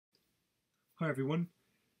Hi everyone,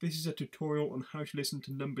 this is a tutorial on how to listen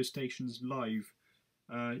to number stations live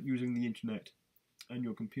using the internet and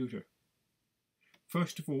your computer.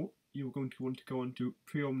 First of all, you're going to want to go onto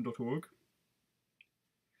preom.org.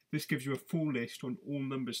 This gives you a full list on all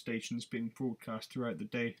number stations being broadcast throughout the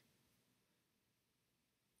day.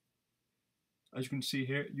 As you can see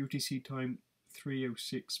here, UTC time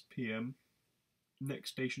 3:06 PM,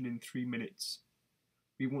 next station in 3 minutes.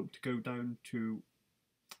 We want to go down to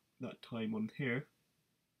that time on here.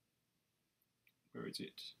 Where is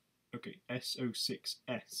it? Okay,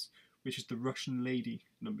 S06S, which is the Russian Lady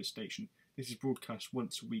number station. This is broadcast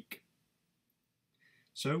once a week.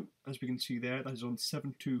 So, as we can see there, that is on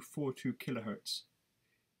 7242 kilohertz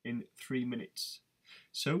in 3 minutes.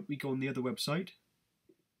 So, we go on the other website,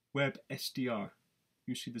 WebSDR.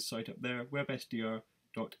 You see the site up there,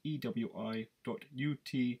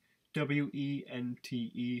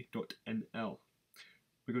 websdr.ewi.utwente.nl.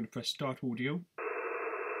 We're going to press Start Audio.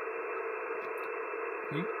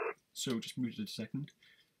 Okay, so just mute it a second.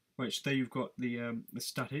 Right, so there you've got the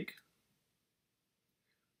static.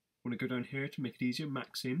 Want to go down here to make it easier,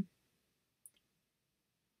 max in.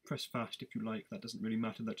 Press fast if you like, that doesn't really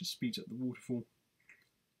matter, that just speeds up the waterfall.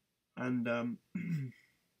 And then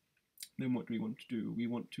what do we want to do? We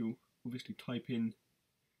want to obviously type in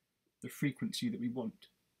the frequency that we want.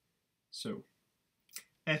 So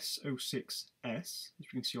S06S, as you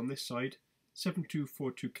can see on this side,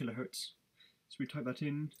 7242 kilohertz. So we type that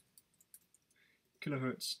in,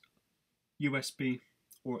 kilohertz, USB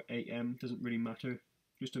or AM, doesn't really matter.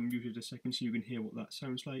 Just unmute it a second so you can hear what that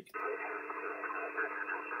sounds like.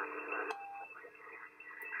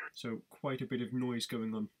 So quite a bit of noise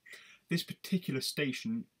going on. This particular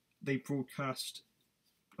station, they broadcast,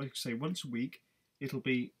 like I say, once a week. It'll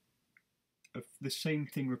be the same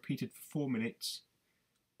thing repeated for 4 minutes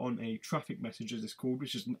on a traffic message, as it's called,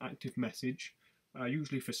 which is an active message,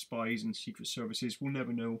 usually for spies and secret services. We'll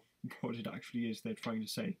never know what it actually is they're trying to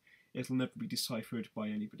say. It'll never be deciphered by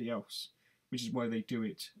anybody else, which is why they do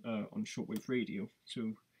it on shortwave radio,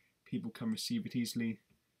 so people can receive it easily,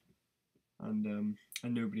 and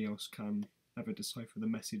nobody else can ever decipher the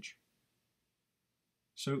message.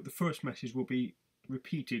 So the first message will be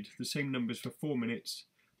repeated, the same numbers for 4 minutes,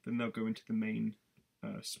 then they'll go into the main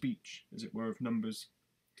speech, as it were, of numbers.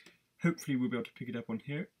 Hopefully we'll be able to pick it up on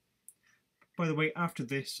here. By the way, after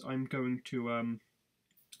this I'm going to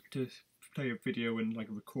play a video and like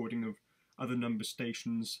a recording of other number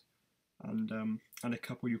stations and a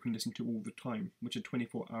couple you can listen to all the time, which are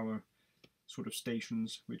 24-hour sort of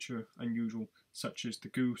stations which are unusual, such as the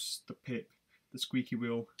Goose, the Pip, the Squeaky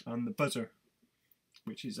Wheel and the Buzzer,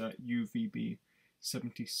 which is at UVB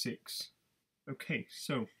 76. Okay,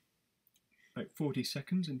 so about 40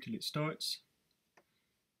 seconds until it starts.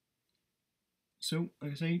 So,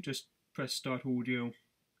 like I say, just press Start Audio,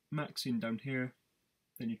 max in down here,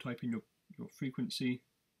 then you type in your frequency,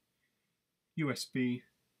 USB,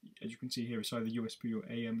 as you can see here it's either USB or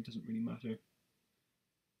AM, it doesn't really matter.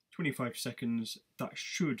 25 seconds, that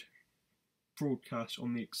should broadcast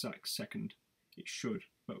on the exact second. It should,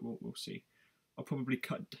 but we'll see. I'll probably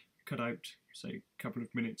cut out, say, a couple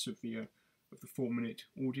of minutes of the 4-minute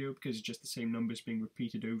audio, because it's just the same numbers being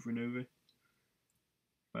repeated over and over.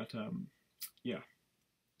 But yeah,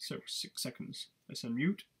 so 6 seconds. Let's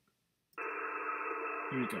unmute.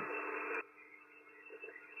 Here we go.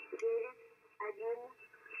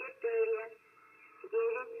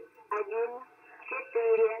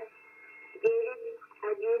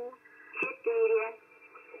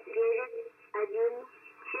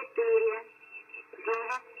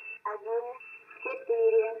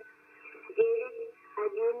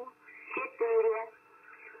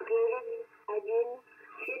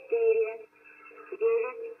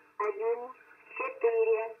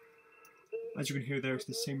 As you can hear there, it's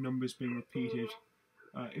the same numbers being repeated.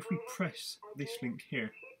 If we press this link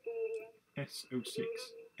here,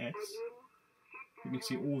 S06S, you can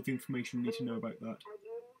see all the information you need to know about that.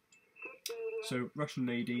 So, Russian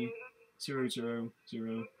Lady 00000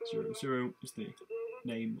 is the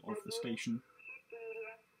name of the station.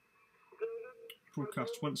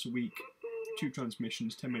 Broadcast once a week, 2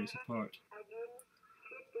 transmissions, 10 minutes apart.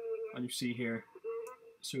 And you see here,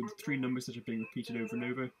 so the 3 numbers that are being repeated over and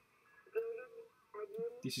over.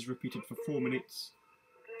 This is repeated for 4 minutes.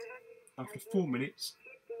 After 4 minutes,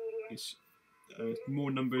 it's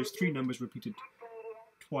more numbers, 3 numbers repeated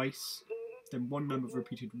twice, then 1 number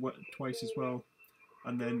repeated twice as well,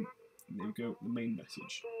 and then there we go, the main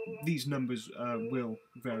message. These numbers will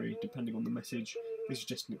vary depending on the message. This is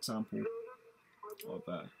just an example of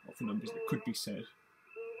the numbers that could be said.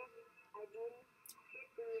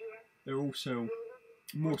 There are also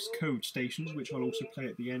Morse code stations, which I'll also play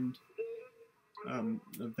at the end.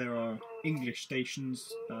 There are English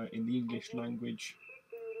stations in the English language.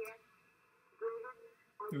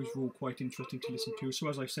 Those are all quite interesting to listen to. So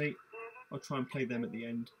as I say, I'll try and play them at the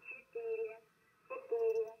end.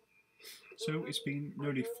 So it's been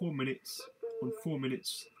nearly 4 minutes. On 4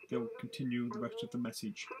 minutes, they'll continue the rest of the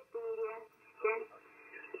message.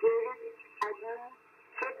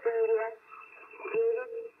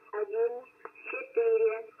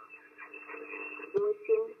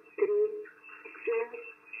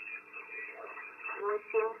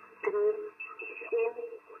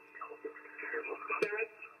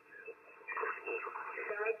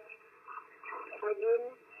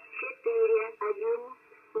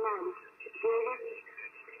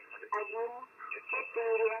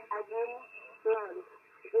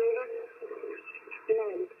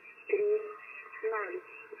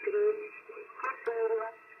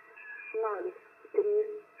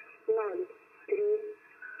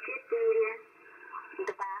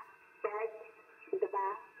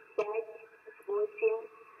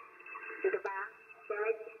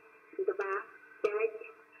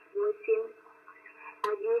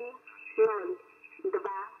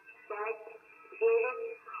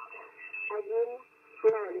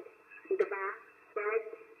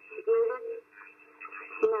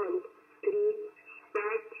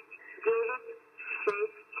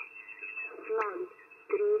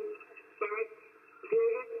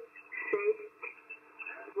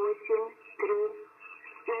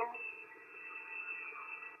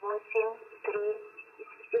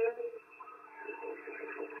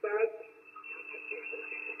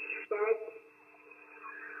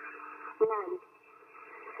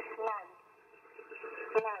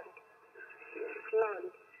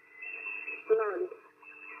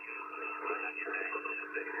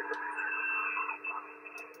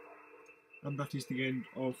 And that is the end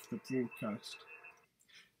of the broadcast.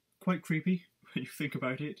 Quite creepy when you think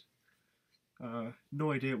about it.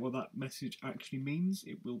 No idea what that message actually means.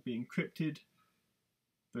 It will be encrypted.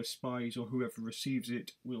 The spies or whoever receives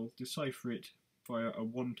it will decipher it via a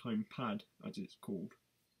one-time pad, as it's called.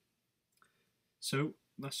 So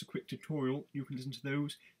that's a quick tutorial. You can listen to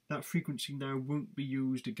those. That frequency now won't be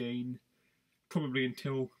used again, probably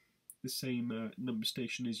until the same number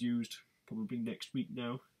station is used, probably next week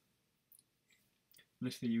now,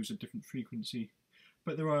 unless they use a different frequency.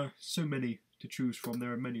 But there are so many to choose from.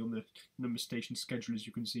 There are many on the number station schedule, as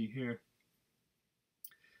you can see here.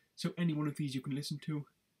 So any one of these you can listen to.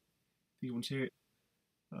 These ones here.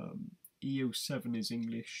 EO7 is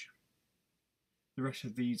English. The rest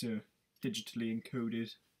of these are digitally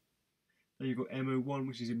encoded. Then you've got MO1,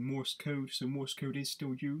 which is in Morse code. So Morse code is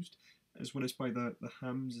still used, as well as by the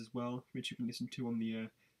hams as well, which you can listen to on the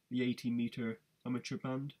 80 meter amateur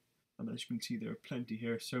band. And as you can see, there are plenty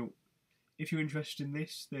here. So if you're interested in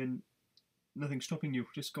this, then nothing's stopping you.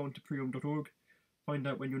 Just go on to preom.org, find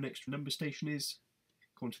out when your next number station is,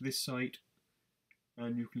 go onto this site,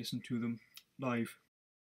 and you can listen to them live.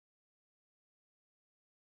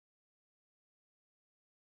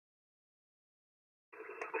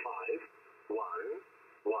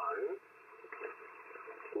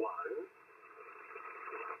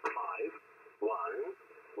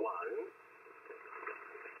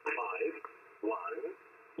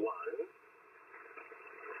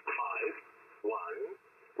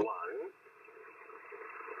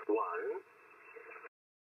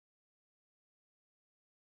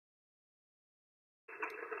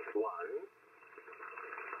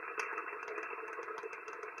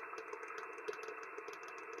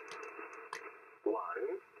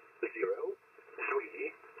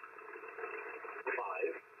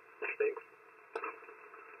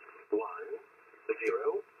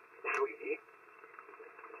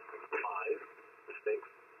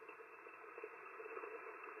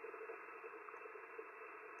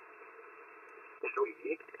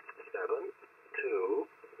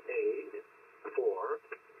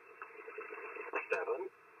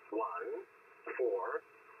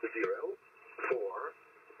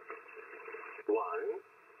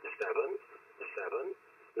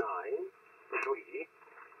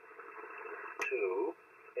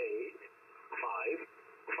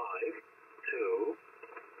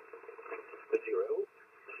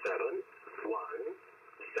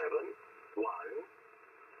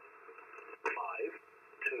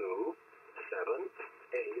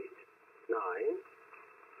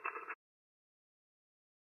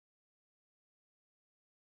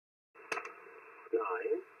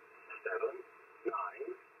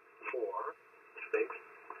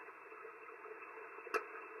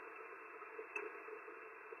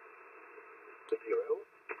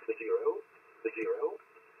 the 0,